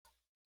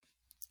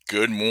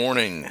Good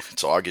morning.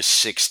 It's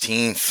August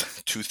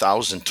 16th,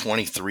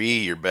 2023.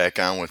 You're back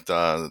on with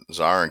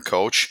Czar and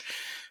Coach,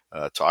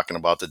 talking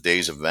about the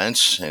day's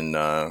events and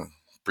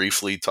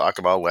briefly talk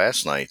about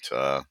last night.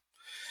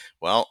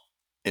 Well,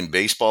 in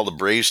baseball, the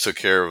Braves took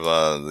care of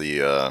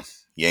the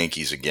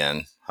Yankees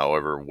again.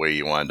 However way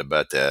you wanted to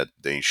bet that,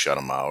 they shut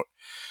them out.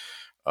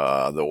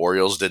 The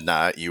Orioles did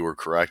not. You were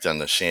correct on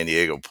the San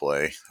Diego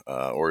play.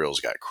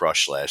 Orioles got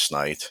crushed last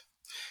night.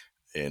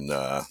 And,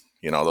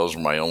 those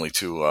were my only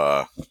two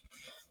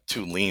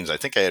leans. I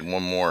think I had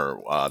one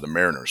more, the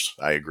Mariners.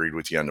 I agreed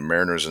with you on the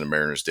Mariners, and the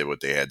Mariners did what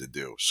they had to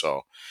do.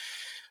 So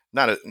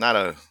not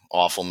a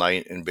awful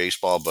night in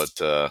baseball, but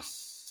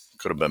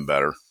could have been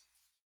better.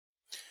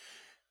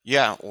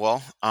 Yeah,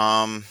 well,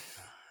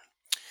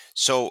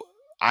 so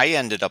I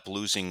ended up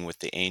losing with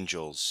the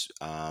Angels.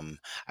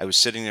 I was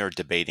sitting there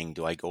debating,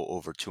 do I go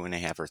over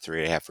 2.5 or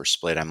 3.5 or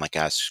split? I'm like,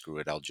 screw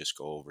it, I'll just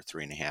go over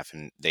 3.5,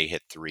 and they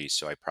hit 3,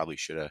 so I probably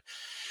should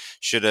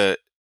have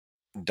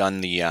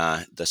done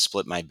the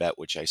split my bet,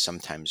 which I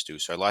sometimes do.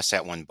 So I lost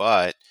that one,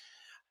 but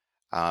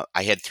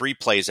I had 3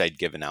 plays I'd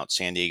given out: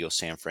 San Diego,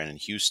 San Fran, and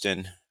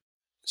Houston.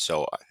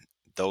 So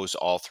those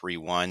all 3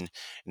 won.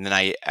 And then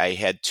I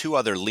had 2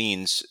 other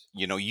leans.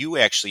 You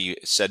actually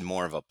said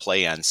more of a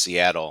play on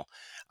Seattle.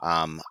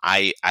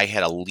 I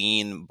had a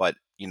lean, but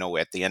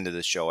at the end of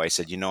the show, I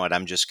said, you know what,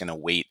 I'm just going to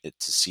wait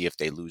to see if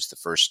they lose the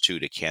first 2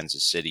 to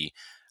Kansas City.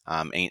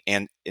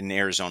 And in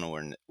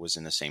Arizona was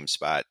in the same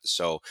spot.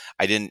 So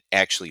I didn't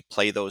actually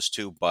play those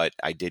 2, but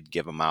I did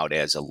give them out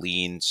as a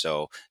lean.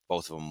 So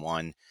both of them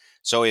won.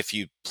 So if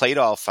you played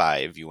all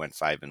 5, you went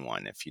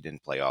 5-1. If you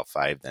didn't play all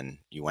 5, then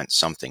you went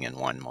something and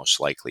 1,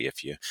 most likely,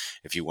 if you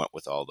went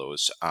with all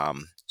those.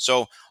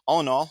 So all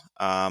in all,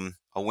 a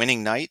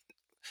winning night.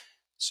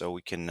 So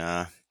we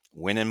can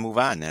win and move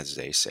on, as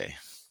they say.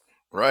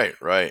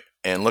 Right.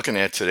 And looking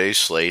at today's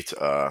slate,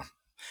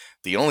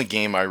 the only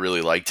game I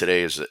really like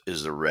today is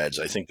the Reds.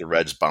 I think the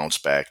Reds bounce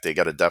back. They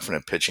got a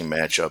definite pitching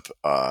matchup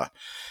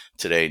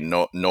today.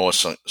 Noah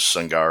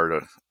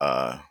Syndergaard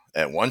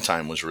at one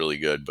time was really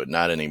good, but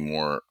not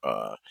anymore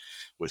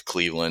with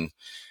Cleveland.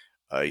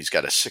 He's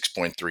got a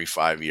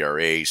 6.35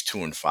 ERA. He's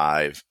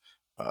 2-5.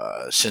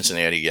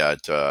 Cincinnati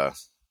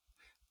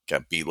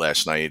got beat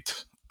last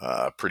night.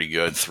 Pretty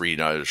good. 3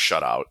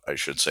 shutout, I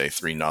should say,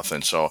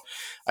 3-0. So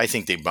I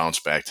think they bounce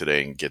back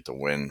today and get the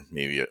win.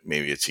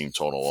 Maybe a team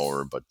total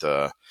over.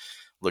 But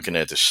looking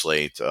at the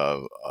slate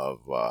of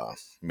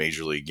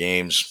major league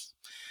games,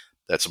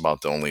 that's about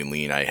the only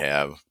lean I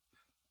have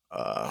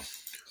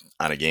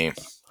on a game.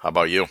 How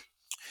about you?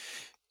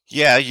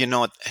 Yeah,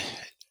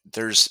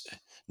 there's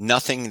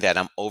nothing that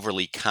I'm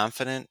overly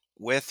confident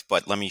with,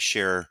 but let me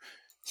share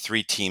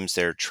 3 teams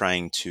that are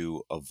trying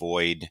to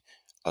avoid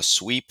a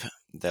sweep.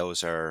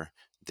 Those are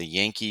the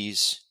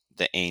Yankees,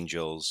 the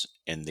Angels,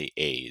 and the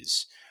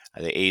A's.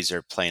 The A's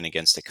are playing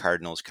against the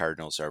Cardinals.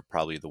 Cardinals are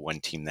probably the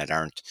one team that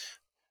aren't,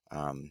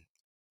 um,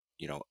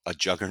 a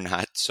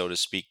juggernaut, so to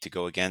speak, to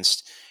go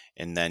against.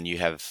 And then you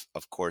have,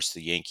 of course,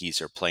 the Yankees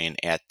are playing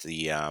at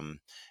the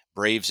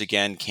Braves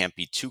again. Can't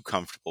be too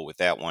comfortable with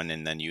that one.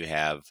 And then you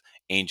have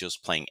Angels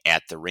playing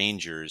at the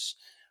Rangers,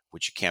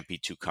 which you can't be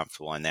too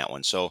comfortable on that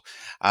one. So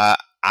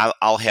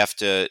I'll have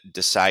to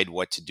decide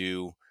what to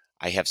do.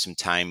 I have some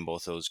time.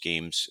 Both those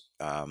games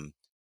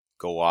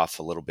go off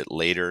a little bit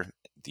later.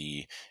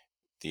 The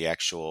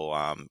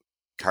actual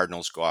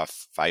Cardinals go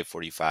off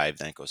 5:45,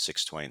 then it goes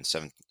 6:20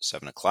 and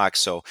 7 o'clock.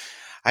 So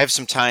I have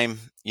some time.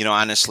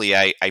 Honestly,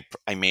 I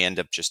may end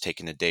up just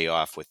taking a day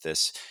off with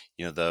this.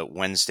 The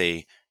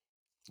Wednesday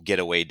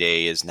getaway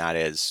day is not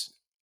as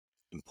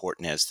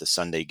important as the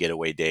Sunday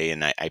getaway day,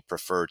 and I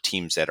prefer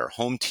teams that are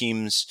home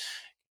teams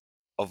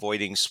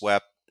avoiding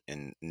swept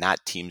and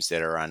not teams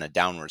that are on a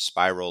downward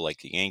spiral like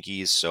the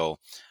Yankees. So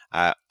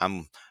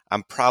I'm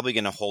probably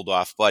going to hold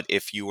off. But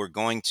if you were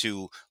going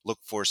to look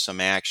for some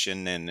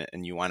action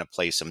and you want to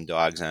play some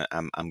dogs,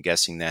 I'm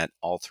guessing that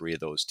all 3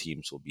 of those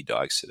teams will be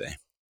dogs today.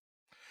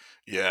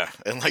 Yeah,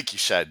 and like you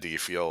said, do you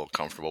feel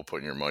comfortable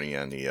putting your money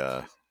on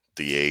the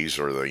A's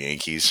or the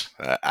Yankees?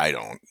 I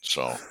don't.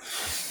 So,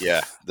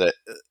 yeah,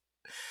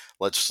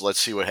 let's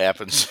see what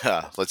happens.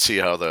 Let's see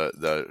how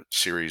the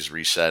series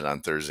reset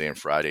on Thursday and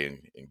Friday,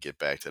 and get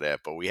back to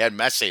that. But we had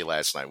MESSI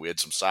last night. We had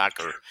some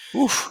soccer,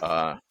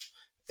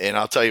 and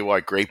I'll tell you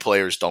what, great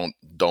players don't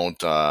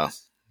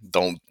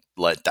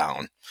let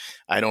down.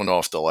 I don't know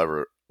if they'll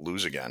ever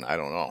lose again. I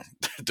don't know.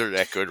 They're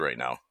that good right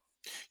now.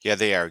 Yeah,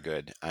 they are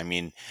good. I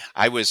mean,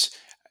 I was,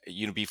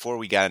 before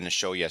we got on the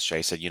show yesterday,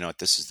 I said, what,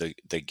 this is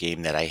the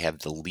game that I have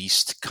the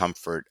least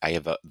comfort. I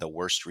have the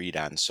worst read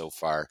on so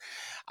far.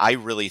 I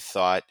really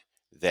thought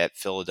that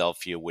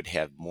Philadelphia would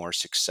have more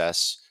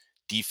success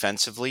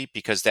defensively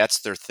because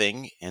that's their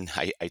thing. And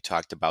I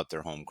talked about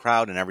their home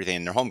crowd and everything.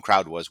 And their home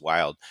crowd was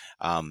wild.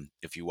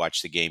 If you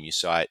watched the game, you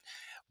saw it.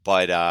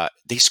 But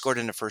they scored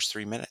in the first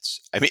 3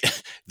 minutes. I mean,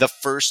 the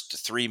first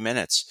 3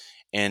 minutes.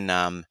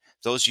 And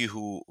those of you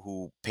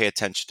who pay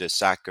attention to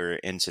soccer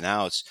ins and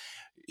outs,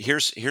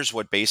 here's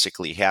what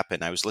basically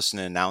happened. I was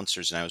listening to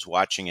announcers and I was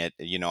watching it.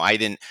 I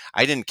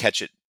didn't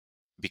catch it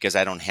because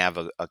I don't have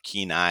a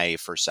keen eye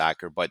for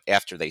soccer. But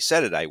after they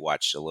said it, I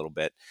watched a little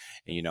bit.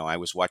 And, I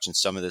was watching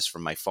some of this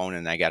from my phone,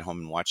 and I got home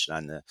and watched it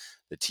on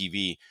the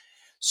TV.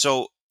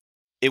 So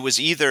it was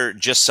either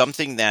just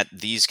something that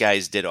these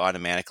guys did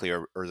automatically,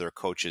 or their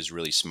coach is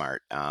really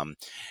smart.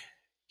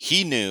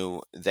 He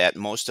knew that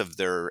most of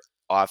their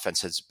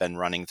offense has been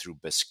running through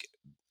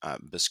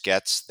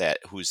Busquets,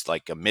 who's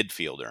like a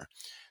midfielder.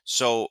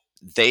 So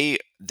they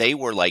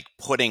were like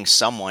putting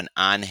someone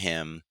on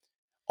him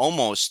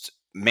almost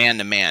man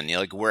to man.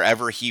 Like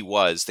wherever he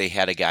was, they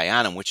had a guy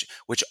on him,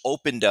 which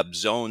opened up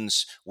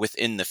zones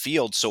within the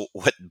field. So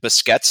what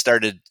Busquets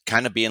started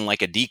kind of being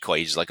like a decoy.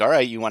 He's like, all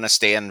right, you want to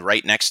stand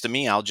right next to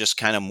me? I'll just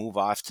kind of move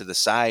off to the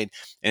side.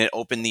 And it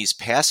opened these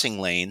passing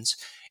lanes.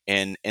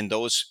 And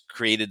those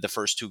created the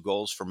first 2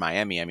 goals for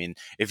Miami. I mean,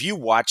 if you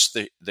watch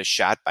the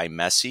shot by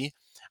Messi,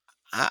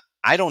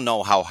 I don't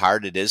know how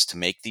hard it is to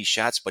make these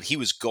shots, but he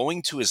was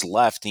going to his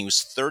left and he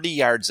was 30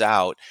 yards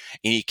out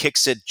and he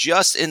kicks it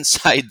just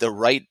inside the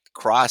right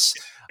cross.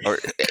 Or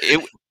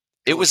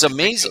it was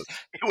amazing.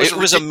 ridiculous. It was It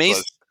was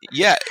amazing. ridiculous.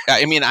 Yeah.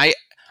 I mean, I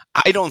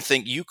don't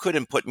think you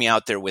couldn't put me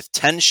out there with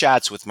 10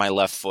 shots with my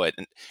left foot.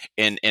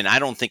 And I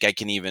don't think I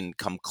can even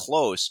come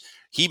close.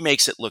 He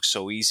makes it look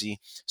so easy.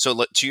 So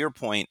look, to your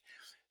point,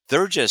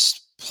 they're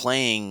just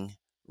playing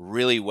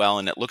really well.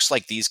 And it looks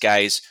like these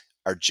guys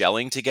are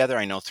gelling together.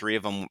 I know 3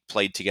 of them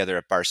played together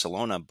at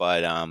Barcelona,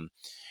 but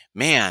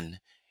man,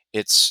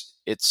 it's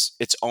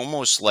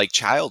almost like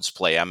child's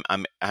play.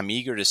 I'm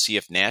eager to see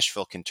if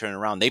Nashville can turn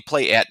around. They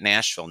play at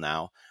Nashville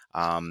now.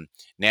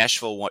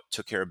 Nashville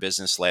took care of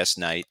business last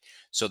night,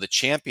 so the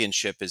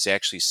championship is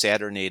actually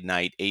Saturday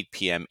night, 8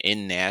 p.m.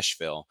 in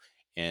Nashville,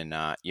 and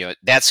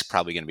that's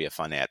probably going to be a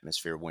fun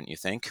atmosphere, wouldn't you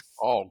think?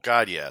 Oh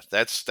God, yeah.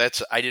 That's.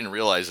 I didn't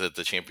realize that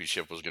the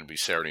championship was going to be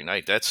Saturday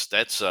night. That's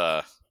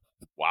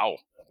wow.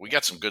 We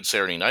got some good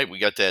Saturday night. We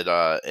got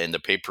that in the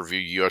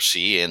pay-per-view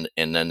UFC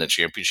and then the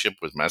championship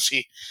with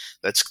Messi.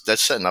 That's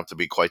setting up to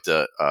be quite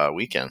the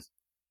weekend.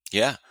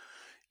 Yeah.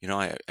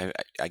 I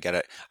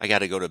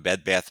gotta go to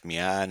Bed Bath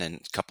Beyond and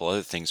a couple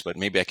other things, but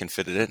maybe I can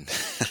fit it in.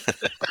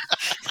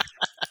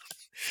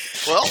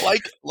 Well,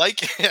 like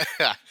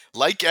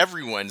like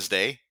every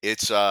Wednesday,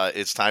 it's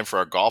time for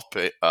our golf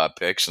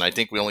picks, and I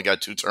think we only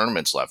got 2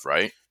 tournaments left,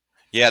 right?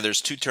 Yeah,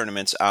 there's 2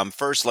 tournaments.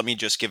 First, let me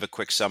just give a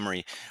quick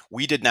summary.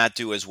 We did not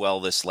do as well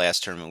this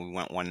last tournament. We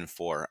went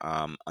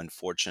 1-4.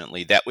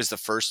 Unfortunately, that was the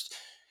first.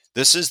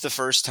 This is the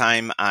first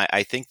time.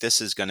 I think this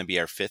is going to be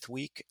our 5th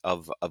week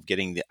of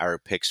getting our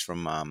picks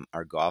from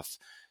our golf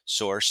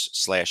source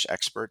 /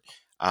 expert.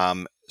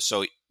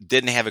 So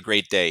didn't have a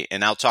great day,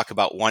 and I'll talk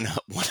about one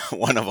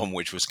of them,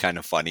 which was kind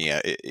of funny.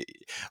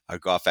 Our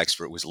golf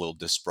expert was a little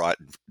distraught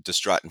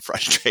and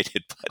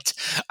frustrated, but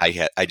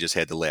I just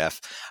had to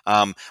laugh.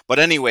 But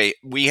anyway,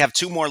 we have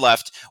 2 more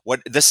left.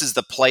 This is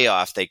the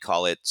playoff, they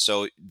call it.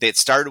 So it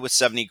started with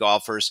 70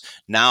 golfers.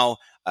 Now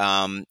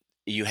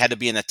you had to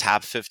be in the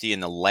top 50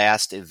 in the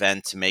last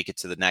event to make it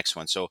to the next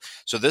one. So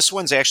this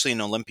one's actually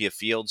in Olympia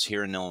Fields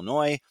here in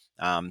Illinois.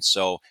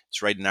 So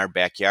it's right in our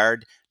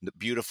backyard. The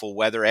beautiful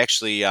weather.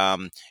 Actually,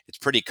 it's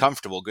pretty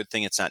comfortable. Good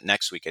thing it's not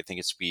next week. I think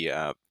it's be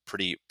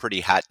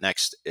pretty hot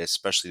next,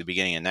 especially the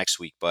beginning of next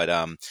week. But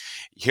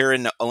here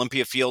in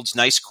Olympia Fields,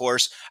 nice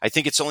course. I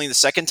think it's only the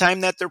second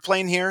time that they're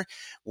playing here.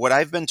 What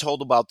I've been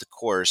told about the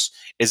course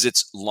is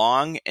it's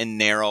long and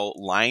narrow,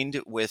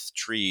 lined with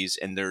trees,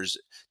 and there's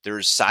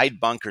side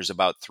bunkers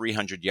about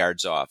 300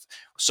 yards off.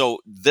 So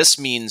this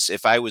means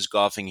if I was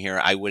golfing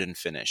here, I wouldn't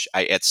finish.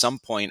 At some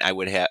point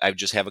I'd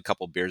just have a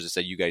couple beers and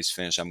say, "You guys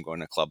finish. I'm going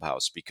to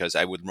clubhouse," because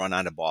I would run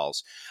out of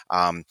balls.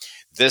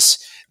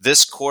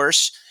 This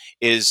course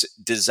is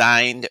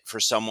designed for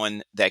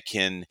someone that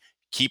can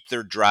keep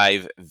their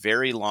drive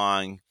very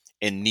long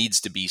and needs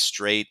to be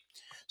straight.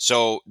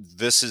 So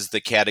this is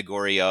the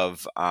category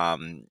of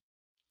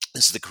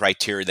this is the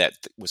criteria that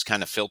was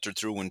kind of filtered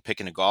through when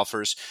picking the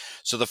golfers.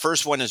 So the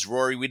first one is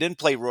Rory. We didn't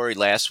play Rory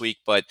last week,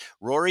 but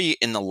Rory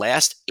in the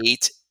last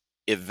 8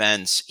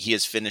 events, he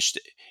has finished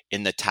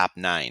in the top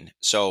 9.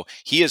 So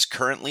he is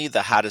currently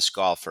the hottest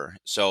golfer.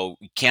 So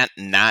we can't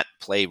not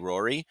play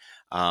Rory.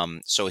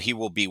 So he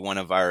will be one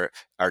of our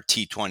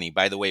T20.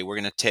 By the way, we're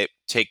going to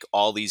take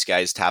all these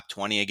guys top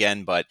 20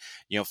 again, but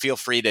feel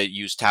free to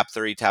use top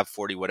 30, top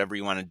 40, whatever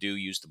you want to do.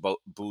 Use the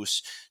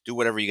boost, do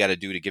whatever you got to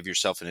do to give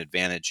yourself an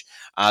advantage.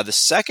 The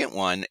second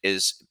one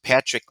is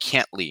Patrick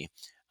Cantley.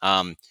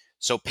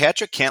 So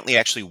Patrick Cantley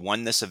actually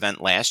won this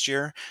event last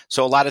year.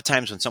 So a lot of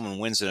times when someone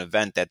wins an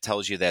event, that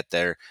tells you that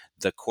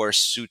the course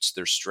suits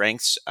their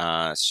strengths.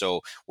 So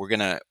we're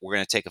gonna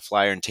take a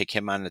flyer and take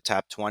him on the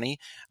top 20.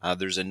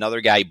 There's another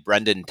guy,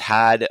 Brendan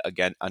Todd,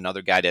 again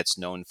another guy that's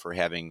known for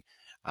having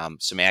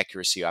some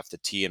accuracy off the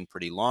tee and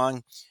pretty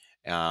long.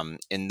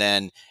 And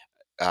then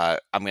I'm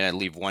going to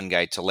leave one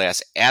guy to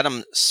last,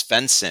 Adam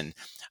Svensson.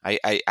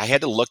 I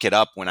had to look it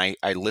up when I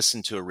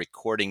listened to a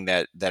recording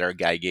that our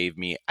guy gave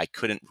me. I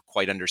couldn't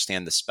quite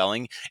understand the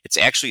spelling. It's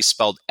actually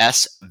spelled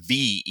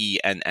Svennsson.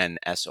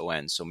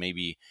 So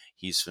maybe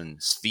he's from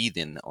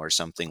Sweden or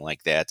something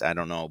like that. I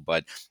don't know.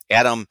 But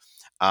Adam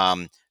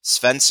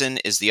Svensson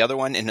is the other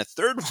one, and the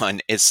third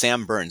one is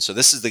Sam Burns. So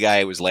this is the guy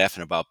I was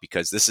laughing about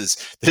because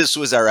this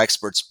was our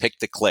expert's pick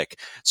to click.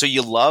 So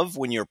you love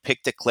when your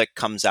pick to click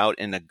comes out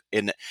in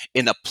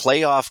a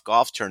playoff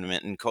golf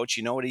tournament. And Coach,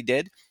 you know what he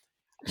did?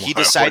 He What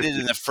decided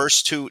in the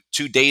first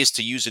two days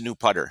to use a new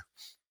putter.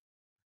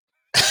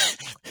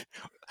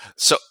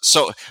 So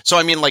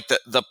I mean, like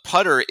the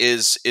putter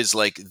is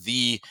like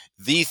the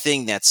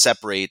thing that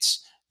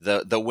separates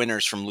the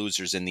winners from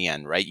losers in the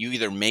end, right? You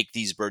either make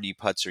these birdie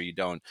putts or you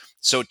don't.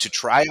 So to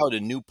try out a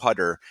new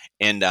putter,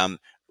 and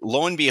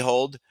lo and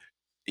behold,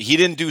 he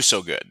didn't do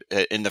so good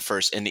in the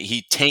first, and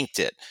he tanked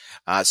it.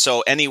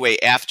 So anyway,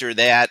 after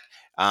that,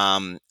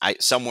 I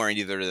somewhere in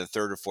either the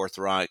third or fourth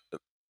round,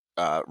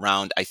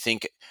 I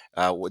think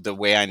the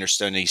way I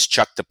understand it, he's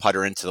chucked the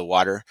putter into the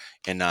water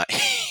and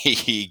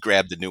he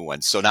grabbed a new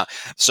one. So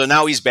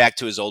now he's back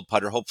to his old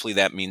putter. Hopefully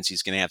that means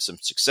he's going to have some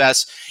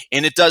success.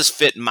 And it does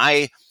fit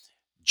my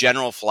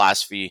general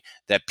philosophy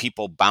that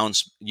people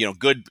bounce,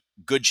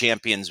 good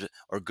champions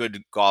or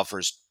good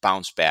golfers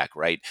bounce back,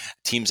 right?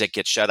 Teams that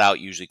get shut out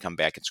usually come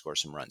back and score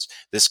some runs.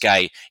 This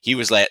guy, he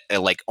was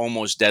like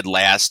almost dead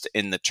last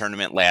in the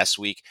tournament last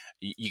week.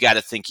 You got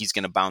to think he's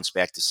going to bounce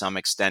back to some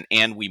extent,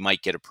 and we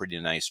might get a pretty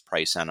nice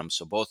price on him.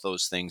 So both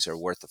those things are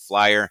worth a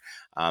flyer.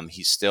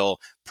 He's still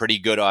pretty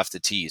good off the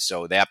tee,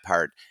 so that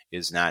part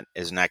is not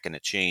going to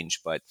change.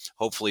 But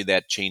hopefully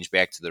that change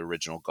back to the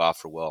original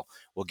golfer will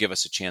give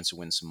us a chance to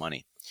win some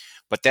money.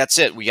 But that's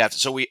it.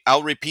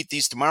 I'll repeat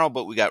these tomorrow,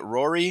 but we got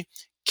Rory,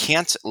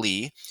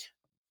 Cantley,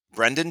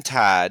 Brendan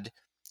Todd,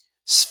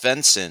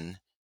 Svensson,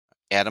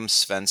 Adam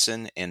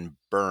Svensson, and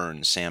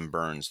Sam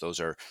Burns. Those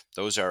are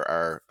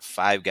our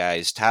 5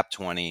 guys, top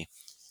 20.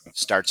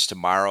 Starts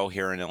tomorrow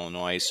here in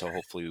Illinois, so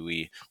hopefully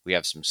we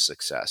have some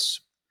success.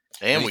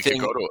 And we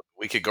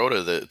could go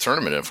to the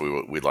tournament if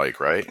we'd like,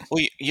 right?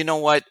 Well, you know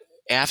what?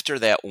 After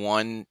that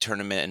one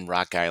tournament in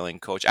Rock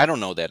Island, Coach, I don't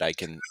know that I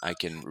can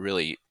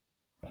really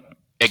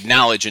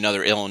acknowledge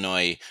another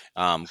Illinois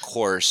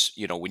course.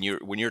 When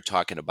you're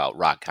talking about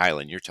Rock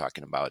Island, you're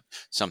talking about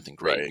something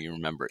great. Right. You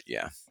remember it,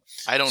 yeah.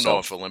 I don't know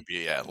if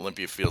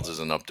Olympia Fields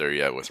isn't up there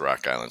yet with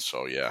Rock Island.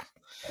 So yeah.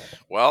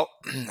 Well,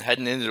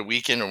 heading into the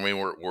weekend, and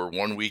we're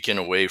 1 weekend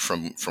away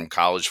from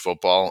college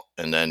football,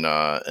 and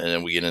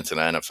then we get into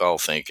the NFL.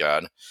 Thank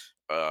God.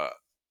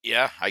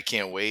 Yeah, I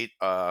can't wait.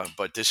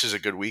 But this is a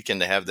good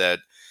weekend to have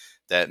that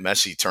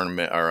MESSI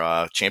tournament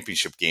or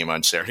championship game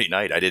on Saturday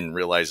night. I didn't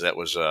realize that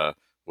was a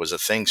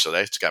thing, so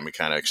that's got me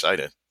kind of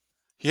excited.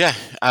 Yeah,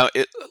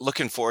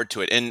 looking forward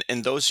to it.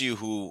 And those of you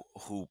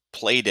who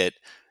played it,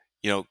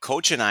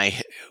 Coach and I,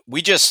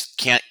 we just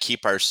can't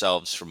keep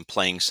ourselves from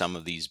playing some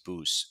of these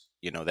boosts.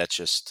 That's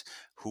just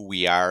who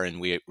we are, and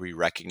we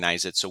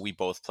recognize it. So we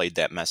both played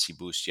that MESSI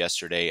boost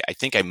yesterday. I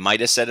think I might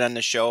have said it on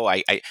the show.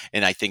 I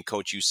think,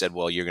 Coach, you said,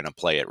 well, you're going to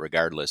play it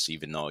regardless,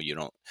 even though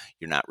you're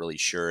not really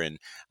sure. And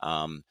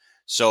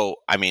so,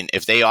 I mean,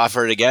 if they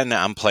offer it again,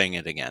 I'm playing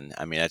it again.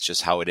 I mean, that's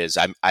just how it is.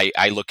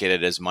 I look at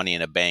it as money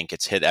in a bank.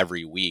 It's hit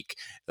every week.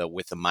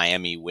 With the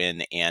Miami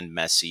win and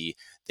MESSI,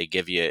 they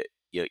give you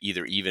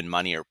either even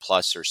money or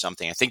plus or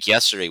something. I think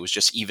yesterday was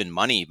just even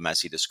money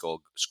MESSI to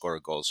score a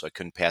goal, so I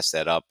couldn't pass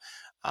that up.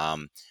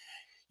 And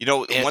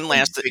one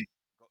last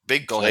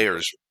big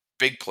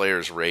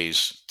players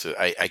raise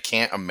to. I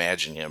can't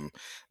imagine him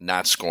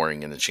not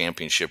scoring in the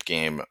championship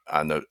game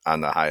on the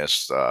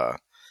highest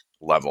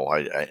level.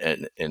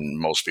 And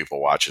most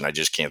people watching, I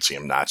just can't see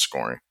him not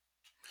scoring.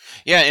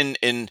 Yeah,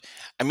 and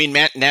I mean,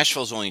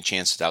 Nashville's only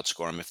chance to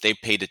outscore them if they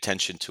paid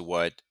attention to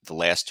what the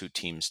last 2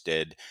 teams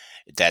did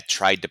that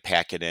tried to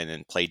pack it in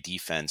and play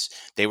defense.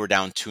 They were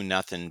down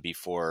 2-0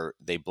 before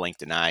they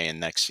blinked an eye, and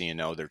next thing you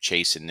know, they're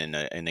chasing in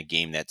a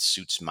game that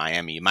suits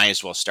Miami. You might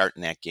as well start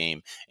in that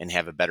game and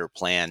have a better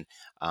plan.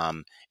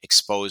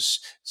 Expose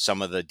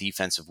some of the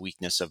defensive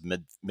weakness of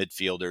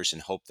midfielders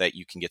and hope that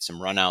you can get some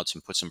runouts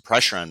and put some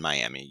pressure on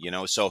Miami.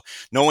 So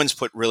no one's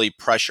put really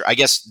pressure. I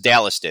guess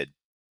Dallas did.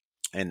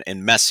 And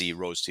MESSI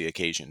rose to the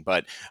occasion.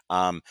 But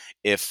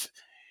if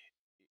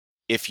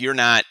you're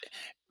not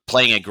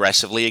playing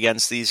aggressively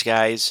against these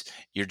guys,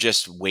 you're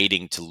just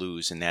waiting to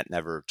lose, and that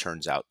never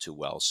turns out too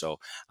well. So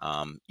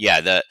I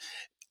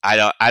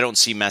don't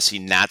see MESSI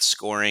not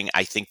scoring.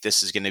 I think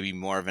this is going to be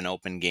more of an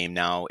open game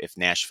now if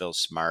Nashville's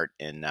smart,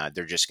 and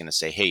they're just going to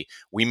say, hey,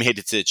 we made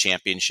it to the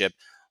championship.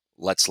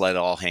 Let's let it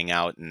all hang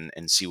out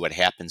and see what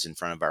happens in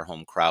front of our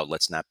home crowd.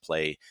 Let's not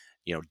play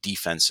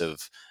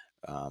defensive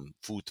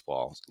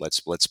football.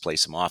 Let's play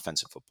some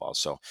offensive football.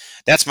 So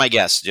that's my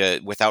guess,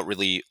 without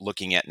really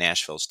looking at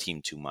Nashville's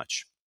team too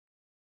much.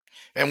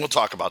 And we'll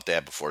talk about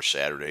that before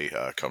Saturday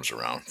comes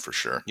around for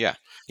sure. Yeah.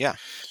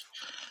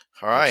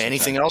 All right.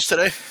 Anything else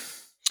today?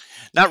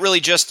 Not really.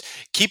 Just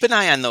keep an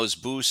eye on those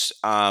boosts.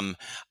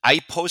 I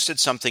posted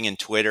something in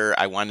Twitter.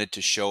 I wanted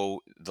to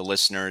show the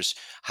listeners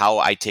how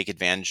I take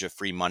advantage of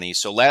free money.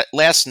 So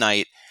last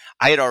night,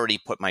 I had already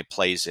put my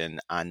plays in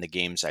on the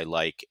games I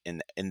like,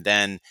 and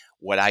then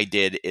what I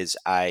did is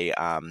I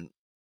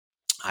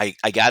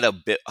got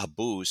a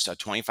boost, a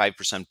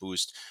 25%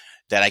 boost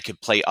that I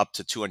could play up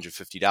to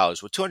 $250.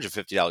 Well,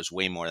 $250 is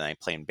way more than I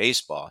play in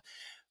baseball.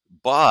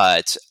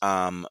 But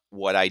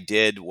what I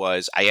did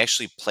was I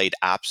actually played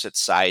opposite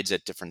sides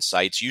at different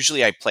sites.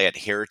 Usually I play at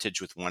Heritage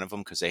with one of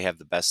them because they have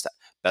the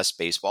best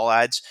baseball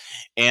odds.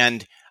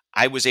 And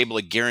I was able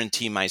to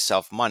guarantee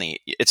myself money.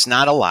 It's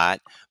not a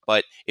lot,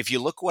 but if you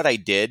look what I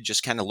did,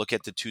 just kind of look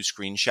at the two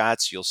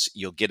screenshots,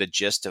 you'll get a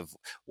gist of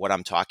what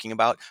I'm talking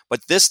about.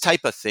 But this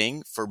type of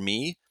thing for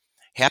me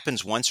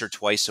happens once or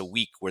twice a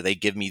week where they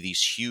give me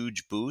these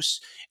huge boosts,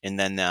 and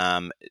then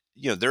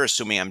they're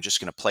assuming I'm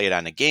just going to play it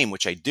on a game,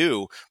 which I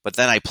do, but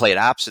then I play it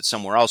opposite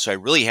somewhere else, so I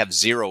really have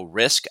zero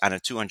risk on a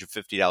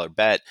 $250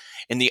 bet.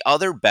 And the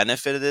other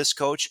benefit of this,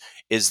 Coach,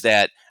 is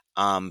that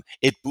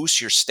it boosts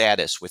your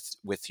status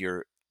with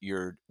your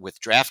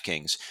with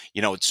DraftKings.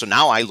 So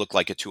now I look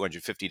like a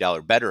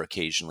 $250 bettor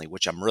occasionally,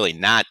 which I'm really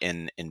not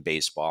in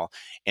baseball,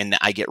 and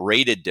I get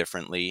rated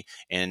differently.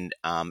 And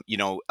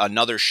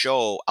another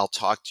show, I'll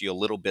talk to you a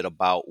little bit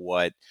about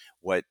what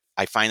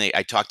I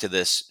talked to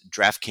this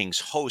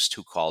DraftKings host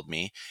who called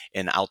me,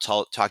 and I'll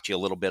talk to you a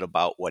little bit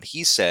about what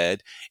he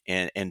said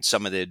and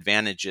some of the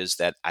advantages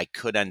that I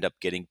could end up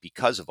getting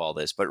because of all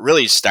this. But it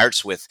really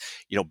starts with,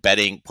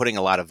 betting, putting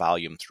a lot of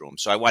volume through them.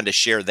 So I wanted to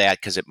share that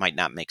because it might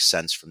not make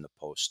sense from the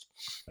post.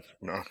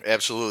 No,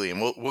 absolutely.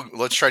 And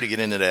let's try to get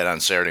into that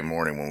on Saturday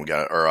morning when we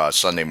got, or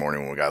Sunday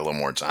morning when we got a little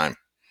more time.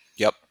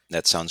 Yep.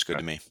 That sounds good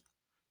to me.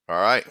 All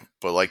right.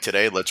 But like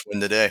today, let's win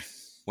the day.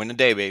 Win the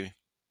day, baby.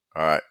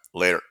 All right.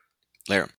 Later. Later.